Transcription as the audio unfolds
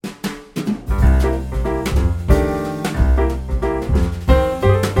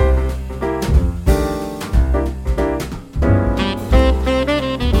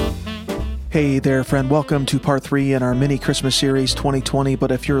Hey there, friend. Welcome to part 3 in our mini Christmas series 2020.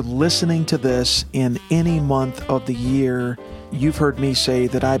 But if you're listening to this in any month of the year, you've heard me say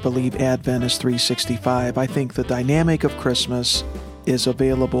that I believe Advent is 365. I think the dynamic of Christmas is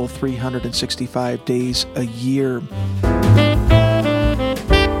available 365 days a year.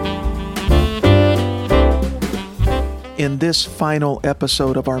 In this final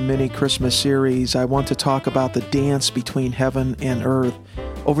episode of our mini Christmas series, I want to talk about the dance between heaven and earth.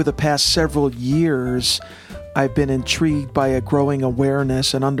 Over the past several years, I've been intrigued by a growing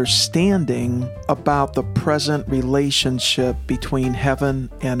awareness and understanding about the present relationship between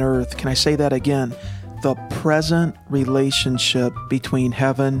heaven and earth. Can I say that again? The present relationship between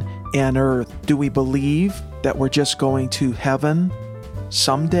heaven and earth. Do we believe that we're just going to heaven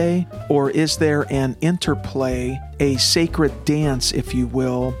someday? Or is there an interplay, a sacred dance, if you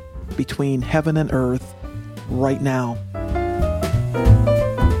will, between heaven and earth right now?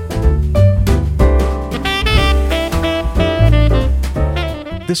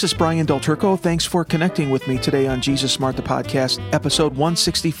 This is Brian Del Turco. Thanks for connecting with me today on Jesus Smart the Podcast, episode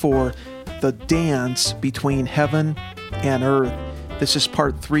 164, The Dance Between Heaven and Earth. This is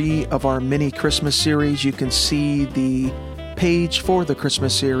part 3 of our mini Christmas series. You can see the page for the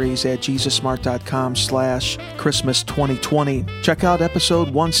Christmas series at jesussmart.com/Christmas 2020. Check out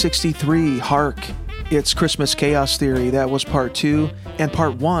episode 163, Hark! It's Christmas Chaos Theory. That was part 2. And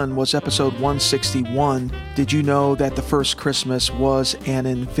part 1 was episode 161. Did you know that the first Christmas was an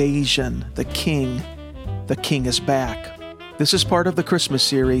invasion? The king is back. This is part of the Christmas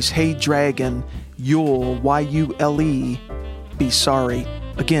series, Hey Dragon, Yule, Y-U-L-E, Be Sorry.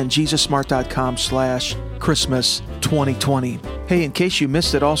 Again, jesussmart.com/Christmas 2020. Hey, in case you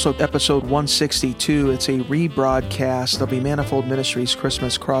missed it, also episode 162, it's a rebroadcast of a Manifold Ministries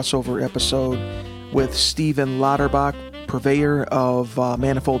Christmas crossover episode with Stephen Lauterbach, purveyor of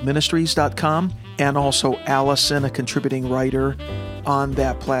manifoldministries.com, and also Allison, a contributing writer on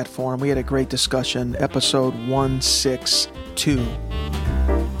that platform. We had a great discussion, episode 162.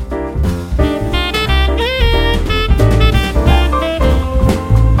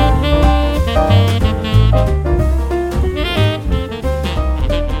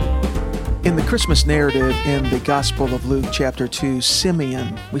 In the Christmas narrative in the Gospel of Luke, chapter 2,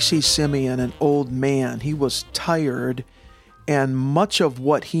 Simeon, we see Simeon, an old man. He was tired, and much of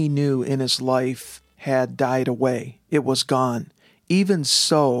what he knew in his life had died away. It was gone. Even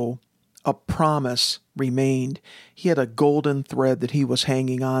so, a promise remained. He had a golden thread that he was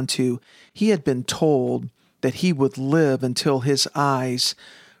hanging on to. He had been told that he would live until his eyes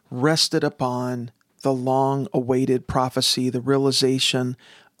rested upon the long-awaited prophecy, the realization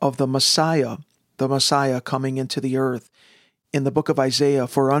of the Messiah coming into the earth. In the book of Isaiah,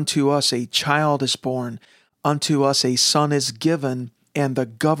 for unto us a child is born, unto us a son is given, and the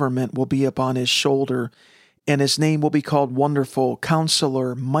government will be upon his shoulder, and his name will be called Wonderful,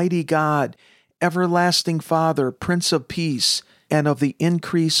 Counselor, Mighty God, Everlasting Father, Prince of Peace, and of the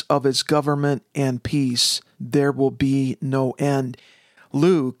increase of his government and peace there will be no end.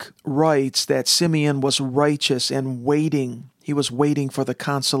 Luke writes that Simeon was righteous and waiting. He was waiting for the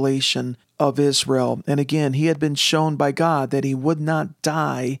consolation of Israel. And again, he had been shown by God that he would not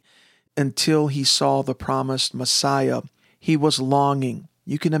die until he saw the promised Messiah. He was longing.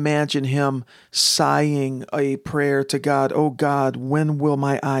 You can imagine him sighing a prayer to God, "Oh God, when will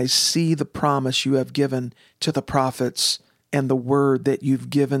my eyes see the promise you have given to the prophets and the word that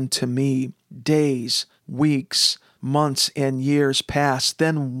you've given to me?" Days, weeks, months, and years passed.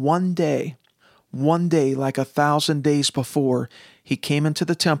 Then one day, like 1,000 days before, he came into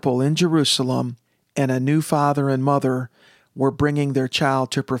the temple in Jerusalem, and a new father and mother were bringing their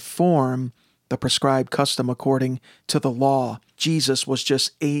child to perform the prescribed custom according to the law. Jesus was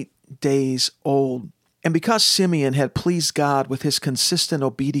just 8 days old. And because Simeon had pleased God with his consistent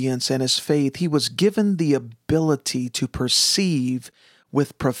obedience and his faith, he was given the ability to perceive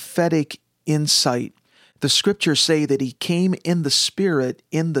with prophetic insight. The scriptures say that he came in the Spirit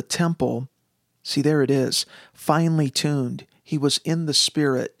in the temple. See, there it is, finely tuned. He was in the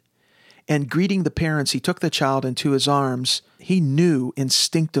Spirit. And greeting the parents, he took the child into his arms. He knew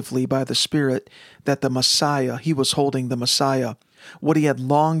instinctively by the Spirit that the Messiah, he was holding the Messiah. What he had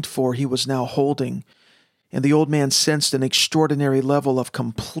longed for, he was now holding. And the old man sensed an extraordinary level of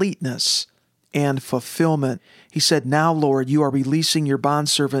completeness and fulfillment. He said, "Now, Lord, you are releasing your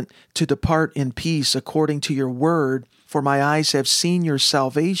bondservant to depart in peace according to your word, for my eyes have seen your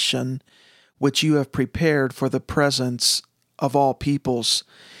salvation, which you have prepared for the presence of all peoples."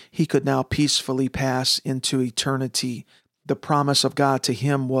 He could now peacefully pass into eternity. The promise of God to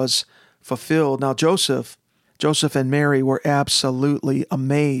him was fulfilled. Now Joseph and Mary were absolutely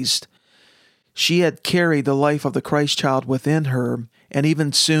amazed. She had carried the life of the Christ child within her, and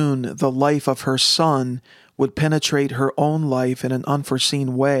even soon the life of her son would penetrate her own life in an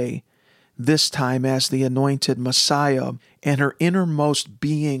unforeseen way, this time as the anointed Messiah, and her innermost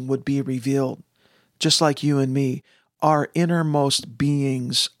being would be revealed. Just like you and me, our innermost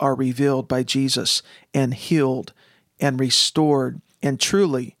beings are revealed by Jesus and healed and restored. And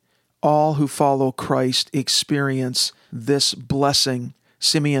truly, all who follow Christ experience this blessing.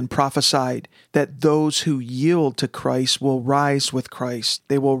 Simeon prophesied that those who yield to Christ will rise with Christ.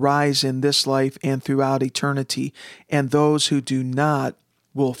 They will rise in this life and throughout eternity. And those who do not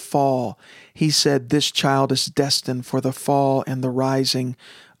will fall. He said this child is destined for the fall and the rising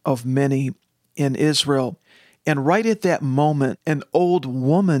of many in Israel. And right at that moment, an old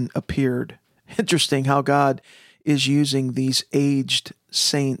woman appeared. Interesting how God is using these aged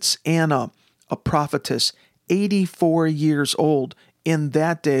saints. Anna, a prophetess, 84 years old, in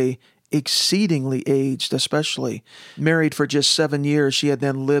that day, exceedingly aged, especially. Married for just 7 years, she had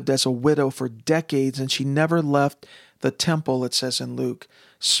then lived as a widow for decades, and she never left the temple, it says in Luke,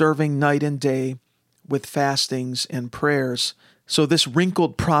 serving night and day with fastings and prayers. So this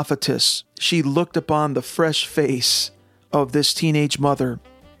wrinkled prophetess, she looked upon the fresh face of this teenage mother,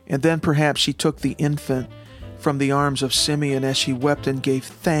 and then perhaps she took the infant from the arms of Simeon as she wept and gave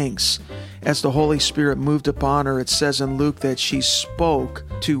thanks. As the Holy Spirit moved upon her, it says in Luke that she spoke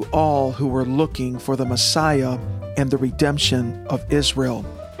to all who were looking for the Messiah and the redemption of Israel.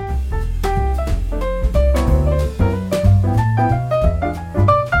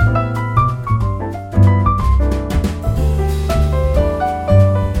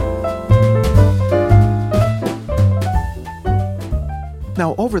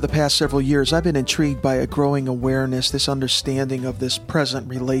 Now, over the past several years, I've been intrigued by a growing awareness, this understanding of this present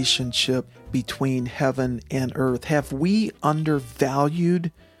relationship between heaven and earth. Have we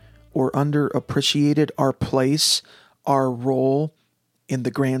undervalued or underappreciated our place, our role in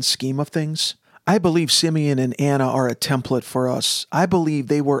the grand scheme of things? I believe Simeon and Anna are a template for us. I believe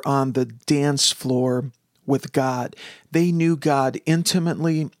they were on the dance floor with God. They knew God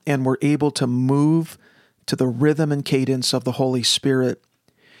intimately and were able to move to the rhythm and cadence of the Holy Spirit.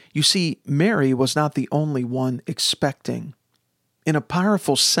 You see, Mary was not the only one expecting. In a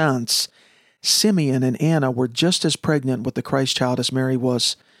powerful sense, Simeon and Anna were just as pregnant with the Christ child as Mary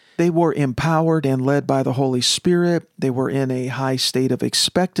was. They were empowered and led by the Holy Spirit. They were in a high state of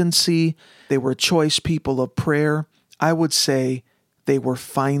expectancy. They were choice people of prayer. I would say they were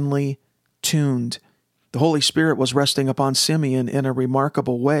finely tuned. The Holy Spirit was resting upon Simeon in a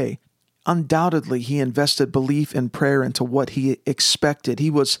remarkable way. Undoubtedly, he invested belief and prayer into what he expected. He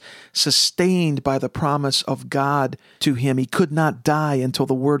was sustained by the promise of God to him. He could not die until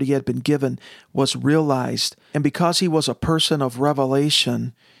the word he had been given was realized. And because he was a person of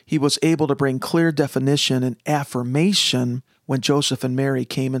revelation, he was able to bring clear definition and affirmation when Joseph and Mary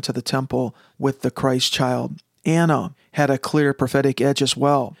came into the temple with the Christ child. Anna had a clear prophetic edge as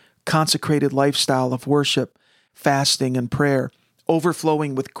well, consecrated lifestyle of worship, fasting, and prayer.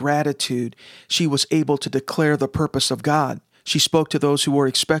 Overflowing with gratitude, she was able to declare the purpose of God. She spoke to those who were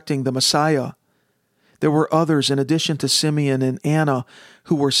expecting the Messiah. There were others, in addition to Simeon and Anna,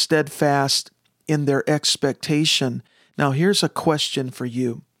 who were steadfast in their expectation. Now, here's a question for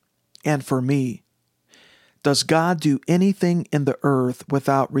you and for me. Does God do anything in the earth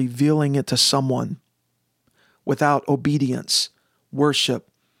without revealing it to someone? Without obedience, worship,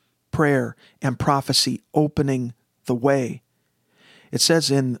 prayer, and prophecy opening the way? It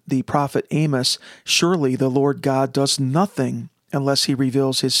says in the prophet Amos, "Surely the Lord God does nothing unless he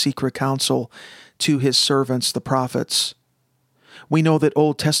reveals his secret counsel to his servants, the prophets." We know that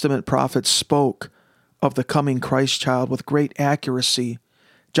Old Testament prophets spoke of the coming Christ child with great accuracy.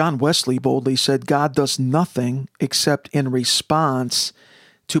 John Wesley boldly said, "God does nothing except in response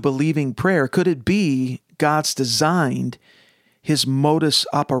to believing prayer." Could it be God's design, his modus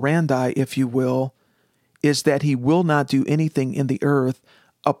operandi, if you will, is that he will not do anything in the earth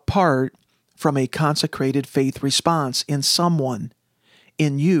apart from a consecrated faith response in someone,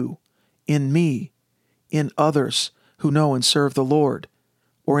 in you, in me, in others who know and serve the Lord,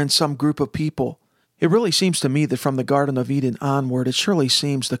 or in some group of people? It really seems to me that from the Garden of Eden onward, it surely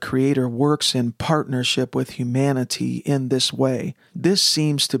seems the Creator works in partnership with humanity in this way. This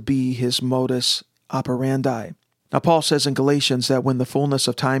seems to be his modus operandi. Now, Paul says in Galatians that when the fullness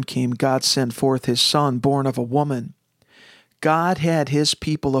of time came, God sent forth his Son, born of a woman. God had his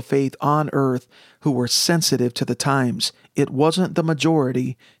people of faith on earth who were sensitive to the times. It wasn't the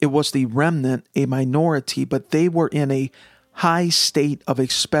majority, it was the remnant, a minority, but they were in a high state of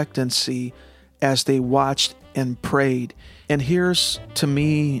expectancy as they watched and prayed. And here's, to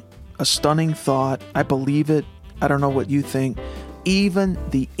me, a stunning thought. I believe it. I don't know what you think. Even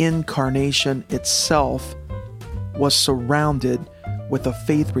the incarnation itself was surrounded with a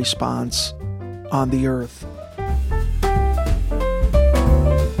faith response on the earth.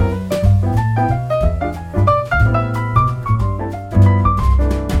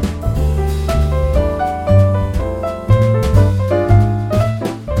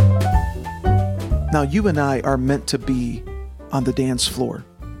 Now, you and I are meant to be on the dance floor.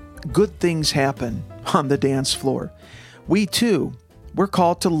 Good things happen on the dance floor. We too, we're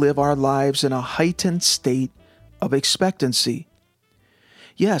called to live our lives in a heightened state of expectancy.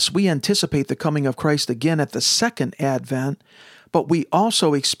 Yes, we anticipate the coming of Christ again at the second advent, but we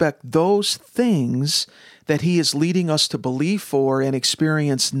also expect those things that He is leading us to believe for and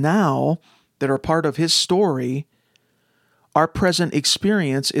experience now that are part of His story. Our present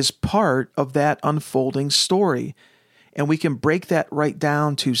experience is part of that unfolding story. And we can break that right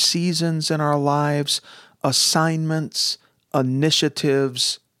down to seasons in our lives, assignments,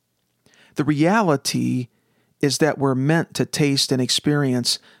 initiatives. The reality is that we're meant to taste and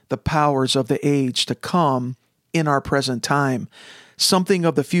experience the powers of the age to come in our present time. Something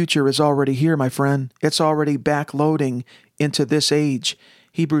of the future is already here, my friend. It's already backloading into this age.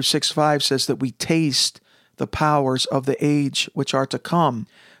 Hebrews 6:5 says that we taste the powers of the age which are to come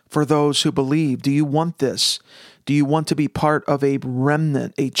for those who believe. Do you want this? Do you want to be part of a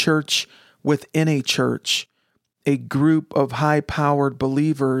remnant, a church within a church, a group of high-powered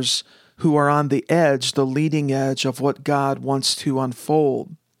believers who are on the edge, the leading edge of what God wants to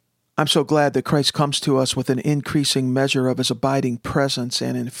unfold? I'm so glad that Christ comes to us with an increasing measure of His abiding presence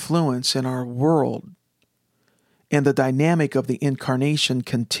and influence in our world. And the dynamic of the incarnation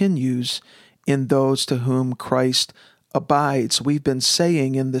continues in those to whom Christ abides. We've been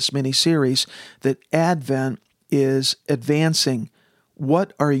saying in this mini-series that Advent is advancing.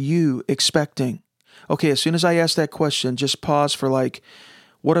 What are you expecting? Okay, as soon as I ask that question, just pause for what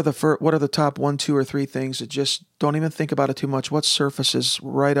are the top 1, 2, or 3 things that just don't even think about it too much. What surfaces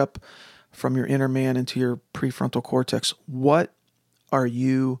right up from your inner man into your prefrontal cortex? What are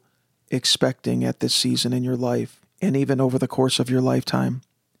you expecting at this season in your life and even over the course of your lifetime?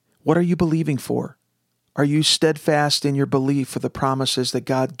 What are you believing for? Are you steadfast in your belief for the promises that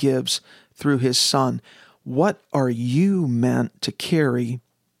God gives through His Son? What are you meant to carry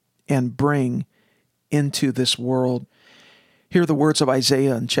and bring into this world? Hear the words of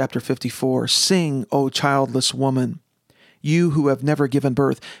Isaiah in chapter 54. Sing, O childless woman, you who have never given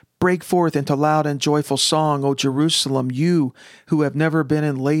birth. Break forth into loud and joyful song, O Jerusalem, you who have never been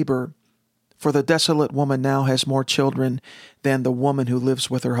in labor. For the desolate woman now has more children than the woman who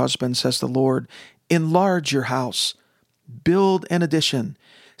lives with her husband, says the Lord. Enlarge your house, build an addition,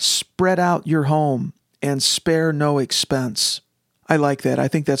 spread out your home, and spare no expense. I like that. I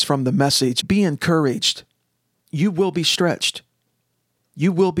think that's from the Message. Be encouraged. You will be stretched.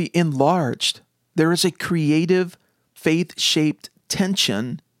 You will be enlarged. There is a creative, faith-shaped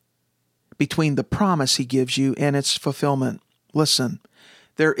tension between the promise He gives you and its fulfillment. Listen,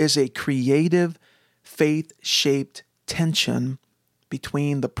 there is a creative, faith-shaped tension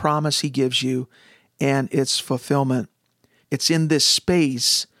between the promise He gives you and its fulfillment. It's in this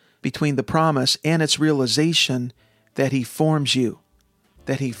space between the promise and its realization that He forms you,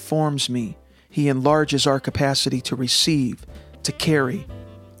 that He forms me. He enlarges our capacity to receive, to carry,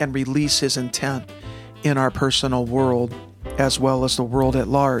 and release His intent in our personal world as well as the world at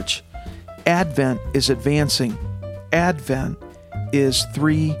large. Advent is advancing. Advent is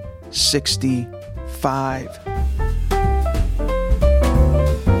 365.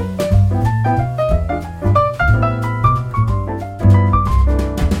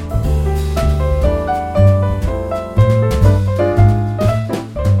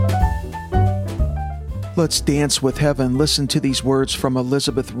 Let's dance with heaven. Listen to these words from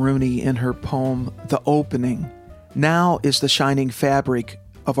Elizabeth Rooney in her poem, The Opening. Now is the shining fabric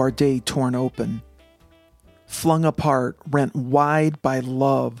of our day torn open, flung apart, rent wide by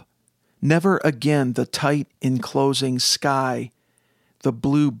love. Never again the tight enclosing sky, the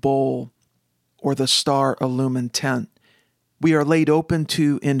blue bowl, or the star-illumined tent. We are laid open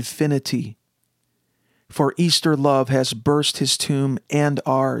to infinity. For Easter love has burst His tomb and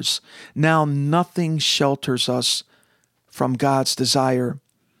ours. Now nothing shelters us from God's desire.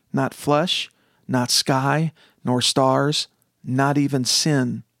 Not flesh, not sky, nor stars, not even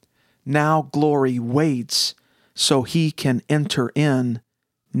sin. Now glory waits so He can enter in.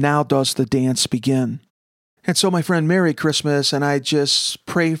 Now does the dance begin. And so, my friend, Merry Christmas, and I just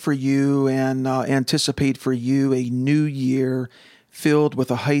pray for you and anticipate for you a new year filled with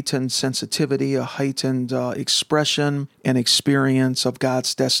a heightened sensitivity, a heightened expression and experience of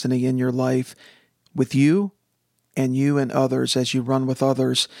God's destiny in your life with you and others as you run with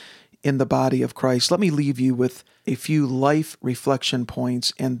others in the body of Christ. Let me leave you with a few life reflection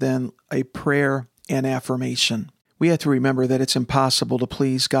points and then a prayer and affirmation. We have to remember that it's impossible to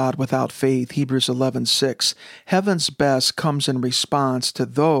please God without faith. Hebrews 11:6. Heaven's best comes in response to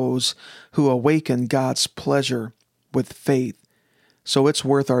those who awaken God's pleasure with faith. So it's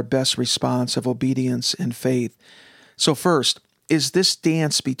worth our best response of obedience and faith. So first, is this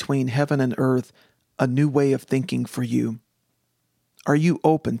dance between heaven and earth a new way of thinking for you? Are you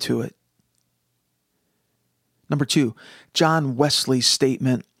open to it? Number 2, John Wesley's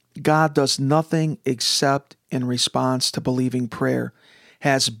statement, God does nothing except in response to believing prayer,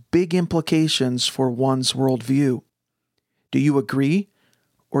 has big implications for one's worldview. Do you agree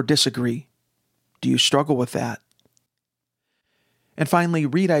or disagree? Do you struggle with that? And finally,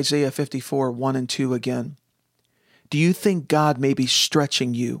 read Isaiah 54, 1 and 2 again. Do you think God may be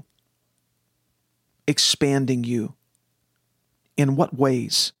stretching you, expanding you? In what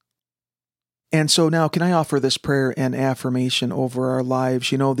ways? And so now, can I offer this prayer and affirmation over our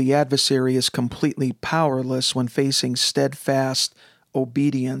lives? You know, the adversary is completely powerless when facing steadfast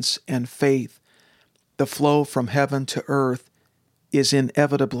obedience and faith. The flow from heaven to earth is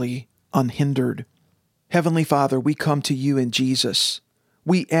inevitably unhindered. Heavenly Father, we come to you in Jesus.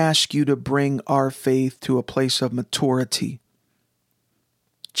 We ask you to bring our faith to a place of maturity.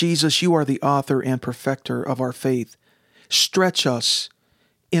 Jesus, you are the author and perfecter of our faith. Stretch us.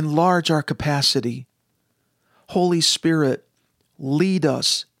 Enlarge our capacity. Holy Spirit, lead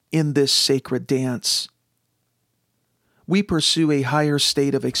us in this sacred dance. We pursue a higher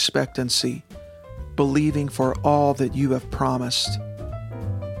state of expectancy, believing for all that you have promised.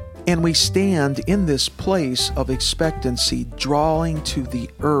 And we stand in this place of expectancy, drawing to the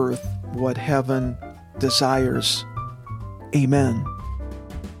earth what heaven desires. Amen.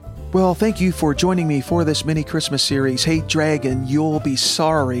 Well, thank you for joining me for this mini Christmas series. Hey, Dragon, you'll be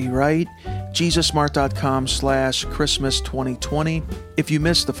sorry, right? JesusSmart.com/Christmas2020. If you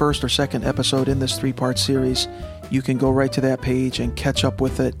missed the first or second episode in this 3-part series, you can go right to that page and catch up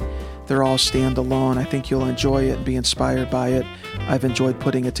with it. They're all standalone. I think you'll enjoy it and be inspired by it. I've enjoyed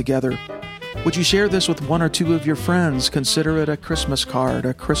putting it together. Would you share this with 1 or 2 of your friends? Consider it a Christmas card,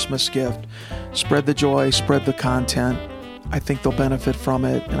 a Christmas gift. Spread the joy, spread the content. I think they'll benefit from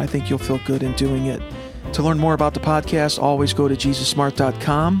it, and I think you'll feel good in doing it. To learn more about the podcast, always go to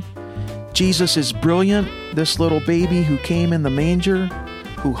JesusSmart.com. Jesus is brilliant. This little baby who came in the manger,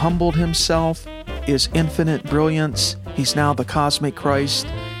 who humbled himself, is infinite brilliance. He's now the cosmic Christ.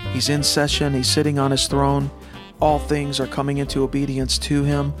 He's in session. He's sitting on his throne. All things are coming into obedience to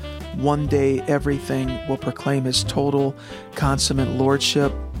him. One day, everything will proclaim his total, consummate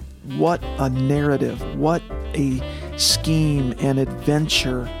lordship. What a narrative. What a scheme and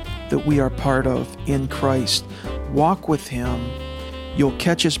adventure that we are part of in Christ. Walk with him. You'll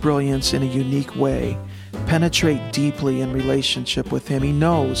catch his brilliance in a unique way. Penetrate deeply in relationship with him. He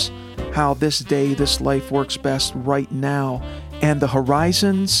knows how this day, this life works best right now. And the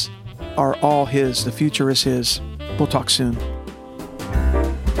horizons are all his. The future is his. We'll talk soon.